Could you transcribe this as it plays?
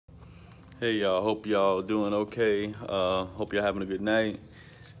Hey y'all, hope y'all doing okay. Hope y'all having a good night.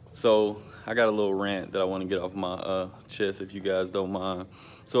 So I got a little rant that I want to get off my chest if you guys don't mind.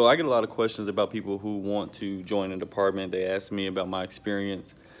 So I get a lot of questions about people who want to join a department. They ask me about my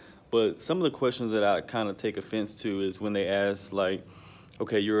experience. But some of the questions that I kind of take offense to is when they ask like,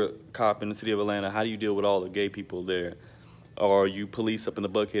 okay, you're a cop in the city of Atlanta, how do you deal with all the gay people there? Or you police up in the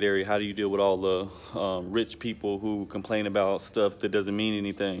Buckhead area, how do you deal with all the rich people who complain about stuff that doesn't mean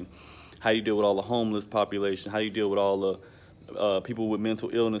anything? How do you deal with all the homeless population? How do you deal with all the people with mental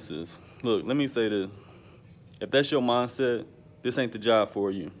illnesses? Look, let me say this. If that's your mindset, this ain't the job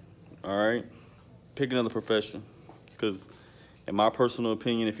for you, all right? Pick another profession. Because in my personal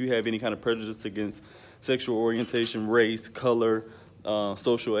opinion, if you have any kind of prejudice against sexual orientation, race, color,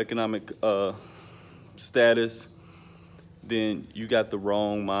 social economic status, then you got the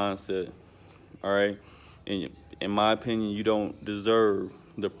wrong mindset, all right? And in my opinion, you don't deserve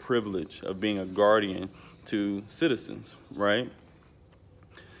the privilege of being a guardian to citizens, right?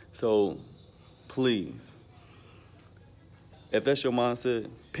 So please, if that's your mindset,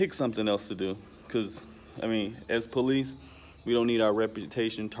 pick something else to do. Because, I mean, as police, we don't need our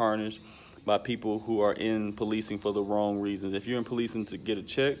reputation tarnished by people who are in policing for the wrong reasons. If you're in policing to get a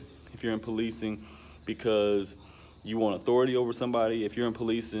check, if you're in policing because you want authority over somebody, if you're in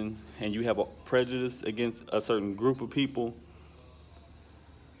policing and you have a prejudice against a certain group of people,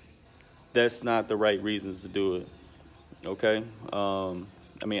 that's not the right reasons to do it, okay?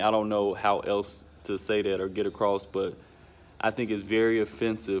 I mean, I don't know how else to say that or get across, but I think it's very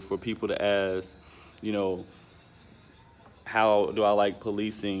offensive for people to ask, you know, how do I like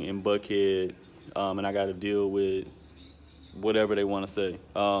policing in Buckhead, and I got to deal with whatever they want to say.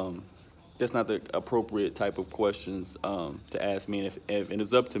 That's not the appropriate type of questions to ask me. And if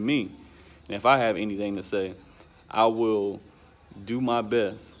it's up to me, and if I have anything to say, I will do my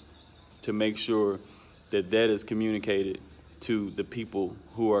best to make sure that that is communicated to the people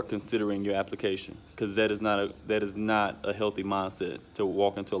who are considering your application, because that is not a healthy mindset to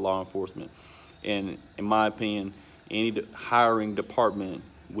walk into law enforcement. And in my opinion, any hiring department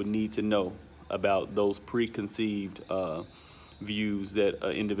would need to know about those preconceived views that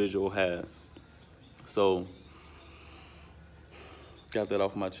an individual has. So, got that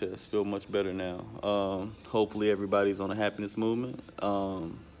off my chest. Feel much better now. Hopefully everybody's on a happiness movement.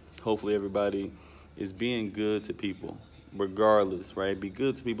 Hopefully everybody is being good to people, regardless, right? Be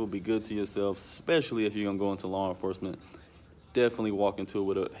good to people, be good to yourself, especially if you're gonna go into law enforcement. Definitely walk into it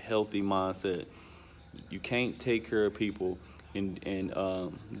with a healthy mindset. You can't take care of people and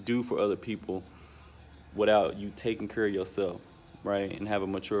do for other people without you taking care of yourself, right? And have a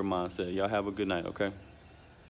mature mindset. Y'all have a good night, okay?